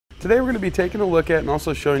Today we're going to be taking a look at and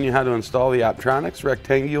also showing you how to install the Optronics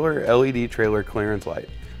rectangular LED trailer clearance light.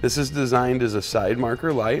 This is designed as a side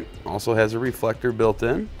marker light, also has a reflector built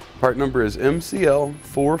in. Part number is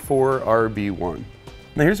MCL44RB1.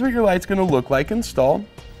 Now here's what your light's going to look like installed.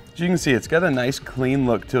 As you can see, it's got a nice clean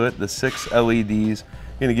look to it. The 6 LEDs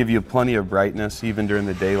going to give you plenty of brightness. Even during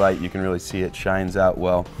the daylight you can really see it shines out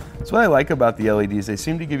well. So what I like about the LEDs, they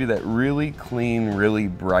seem to give you that really clean, really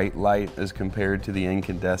bright light as compared to the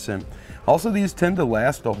incandescent. Also, these tend to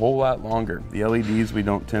last a whole lot longer. The LEDs we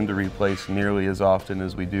don't tend to replace nearly as often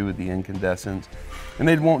as we do with the incandescents, and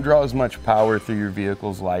they won't draw as much power through your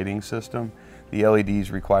vehicle's lighting system. The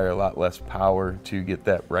LEDs require a lot less power to get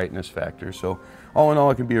that brightness factor. So all in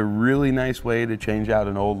all, it can be a really nice way to change out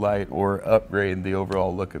an old light or upgrade the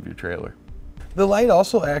overall look of your trailer. The light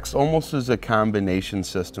also acts almost as a combination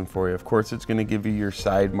system for you. Of course, it's going to give you your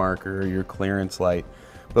side marker or your clearance light,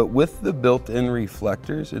 but with the built-in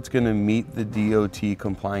reflectors, it's going to meet the DOT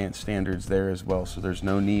compliance standards there as well. So there's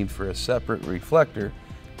no need for a separate reflector.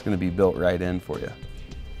 It's going to be built right in for you.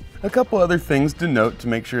 A couple other things to note to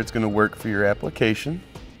make sure it's going to work for your application.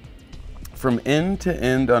 From end to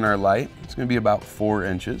end on our light, it's going to be about 4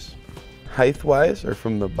 inches. Height-wise, or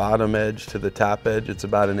from the bottom edge to the top edge, it's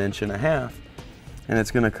about 1.5 inches. And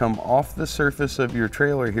it's going to come off the surface of your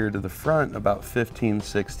trailer here to the front about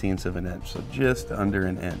 15/16 of an inch, so just under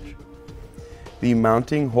 1 inch. The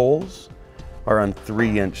mounting holes are on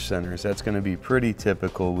 3-inch centers. That's going to be pretty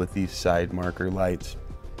typical with these side marker lights.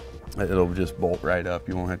 It'll just bolt right up.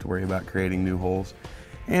 You won't have to worry about creating new holes.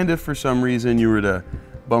 And if for some reason you were to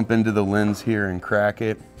bump into the lens here and crack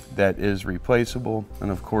it, that is replaceable. And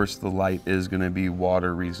of course the light is going to be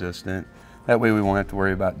water resistant. That way we won't have to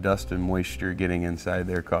worry about dust and moisture getting inside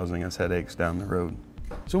there causing us headaches down the road.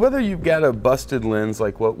 So whether you've got a busted lens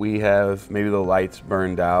like what we have, maybe the light's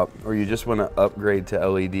burned out, or you just want to upgrade to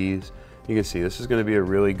LEDs, you can see this is going to be a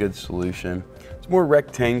really good solution. It's more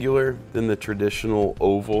rectangular than the traditional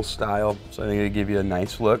oval style, so I think it'll give you a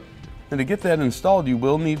nice look. And to get that installed, you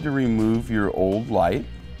will need to remove your old light.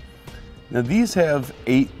 Now these have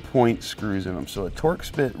 8-point screws in them, so a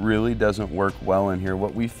Torx bit really doesn't work well in here.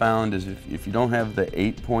 What we found is if you don't have the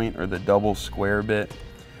 8-point or the double square bit,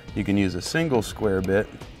 you can use a single square bit.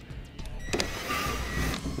 You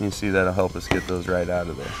can see that'll help us get those right out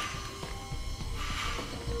of there.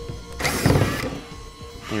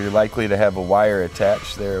 You're likely to have a wire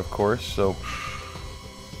attached there, of course, so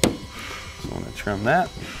just want to trim that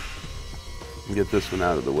and get this one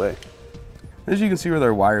out of the way. As you can see with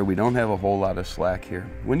our wire, we don't have a whole lot of slack here.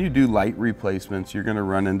 When you do light replacements, you're going to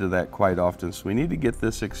run into that quite often, so we need to get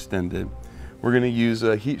this extended. We're going to use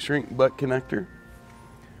a heat shrink butt connector,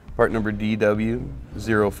 part number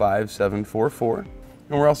DW05744,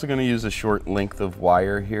 and we're also going to use a short length of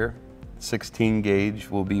wire here. 16 gauge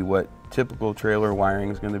will be what typical trailer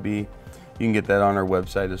wiring is going to be. You can get that on our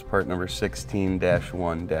website as part number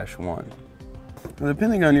 16-1-1.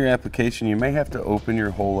 Depending on your application, you may have to open your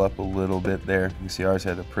hole up a little bit there. You see ours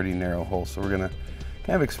had a pretty narrow hole, so we're going to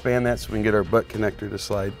kind of expand that so we can get our butt connector to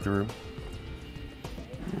slide through.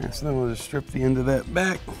 Right, so then we'll just strip the end of that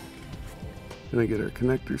back. Gonna get our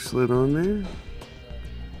connector slid on there.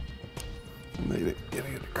 Get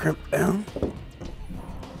it crimped down.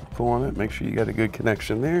 Pull on it, make sure you got a good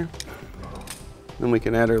connection there. Then we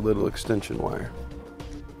can add our little extension wire.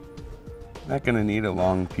 Not going to need a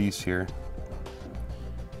long piece here.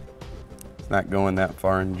 It's not going that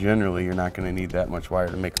far, and generally you're not going to need that much wire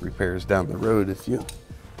to make repairs down the road if you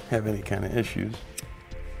have any kind of issues.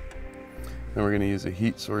 Then we're going to use a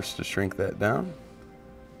heat source to shrink that down.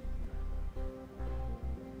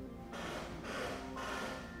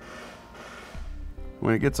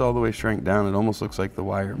 When it gets all the way shrank down, it almost looks like the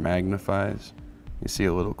wire magnifies. You see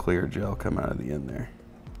a little clear gel come out of the end there.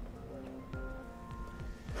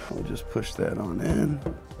 We'll just push that on in.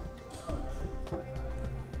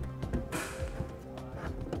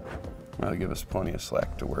 That'll give us plenty of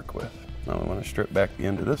slack to work with. Now we want to strip back the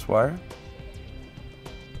end of this wire.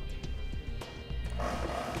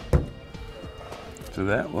 To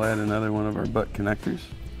that, we'll add another one of our butt connectors.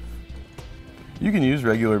 You can use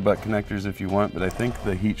regular butt connectors if you want, but I think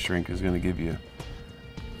the heat shrink is going to give you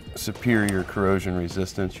superior corrosion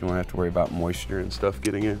resistance. You won't have to worry about moisture and stuff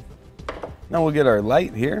getting in. Now we'll get our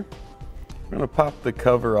light here. We're going to pop the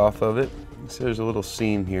cover off of it. You see there's a little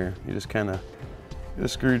seam here. You just kind of get a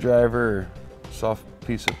screwdriver or soft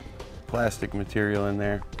piece of plastic material in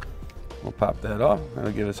there. We'll pop that off.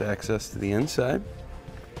 That'll give us access to the inside.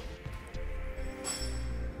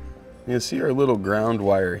 You see our little ground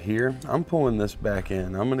wire here. I'm pulling this back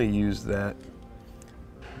in. I'm going to use that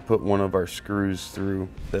put one of our screws through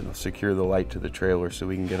that'll secure the light to the trailer so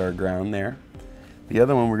we can get our ground there. The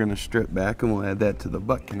other one we're going to strip back and we'll add that to the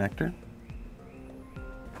butt connector.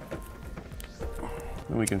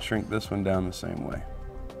 And we can shrink this one down the same way.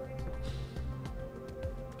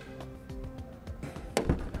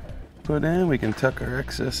 Put in, we can tuck our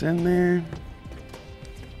excess in there.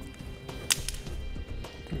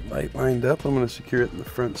 Light lined up, I'm going to secure it in the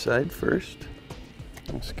front side first.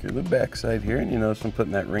 I'll secure the back side here, and you notice I'm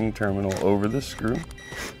putting that ring terminal over the screw.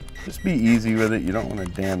 Just be easy with it, you don't want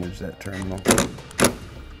to damage that terminal.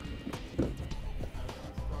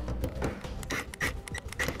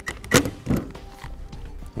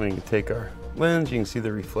 We can take our lens, you can see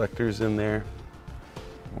the reflectors in there.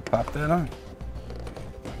 We'll pop that on.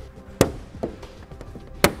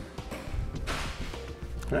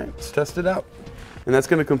 All right, let's test it out. And that's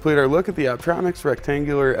going to complete our look at the Optronics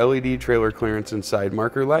rectangular LED trailer clearance and side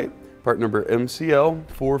marker light, part number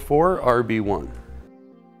MCL44RB1.